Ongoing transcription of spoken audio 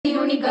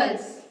Unee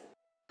Girls.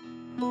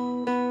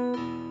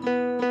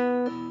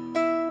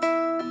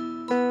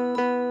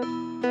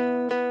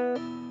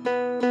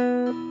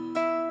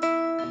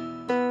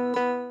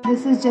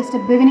 This is just a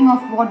beginning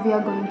of what we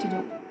are going to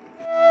do.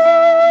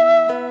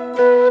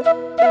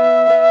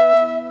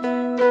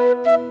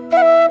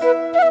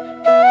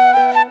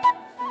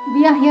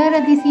 We are here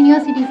at the Senior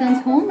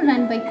Citizens Home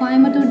run by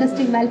Coimbatore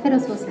District Welfare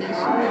Association.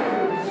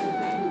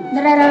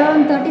 There are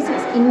around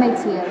 36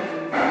 inmates here.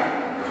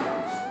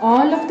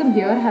 All of them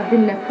here have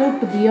been left out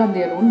to be on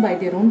their own by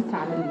their own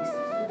families.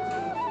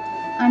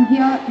 And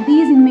here,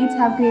 these inmates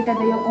have created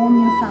their own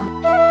new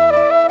family.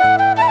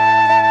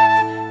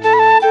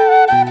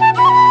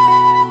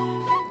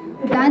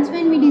 That's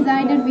when we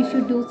decided we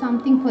should do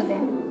something for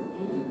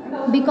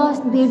them.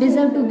 Because they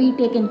deserve to be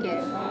taken care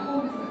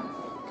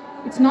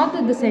of. It's not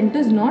that the center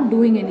is not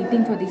doing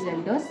anything for these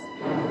elders.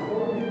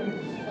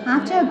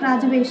 After our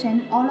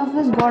graduation, all of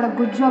us got a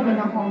good job in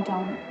our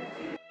hometown.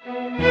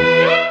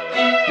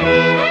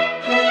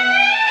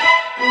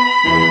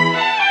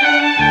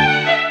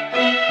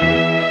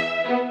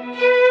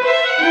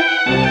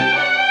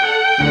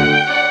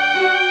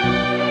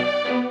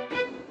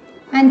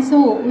 And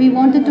so, we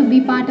wanted to be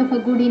part of a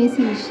good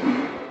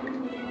initiation.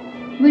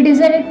 We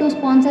decided to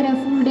sponsor a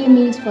full day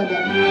meals for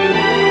them.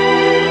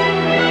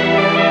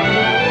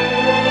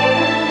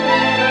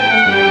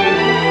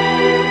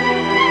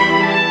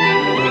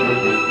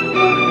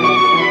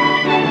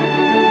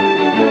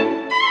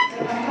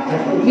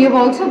 We have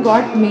also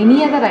got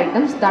many other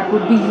items that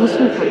would be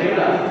useful for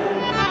them.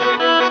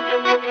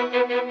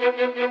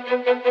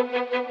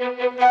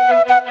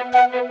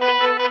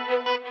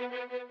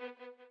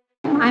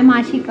 I'm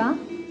Ashika.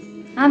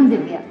 I'm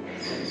Divya.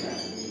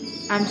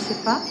 I'm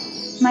Shifa.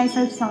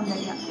 Myself,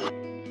 Soundarya.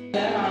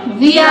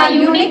 We are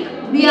unique.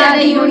 We are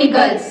the Unee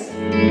Girls.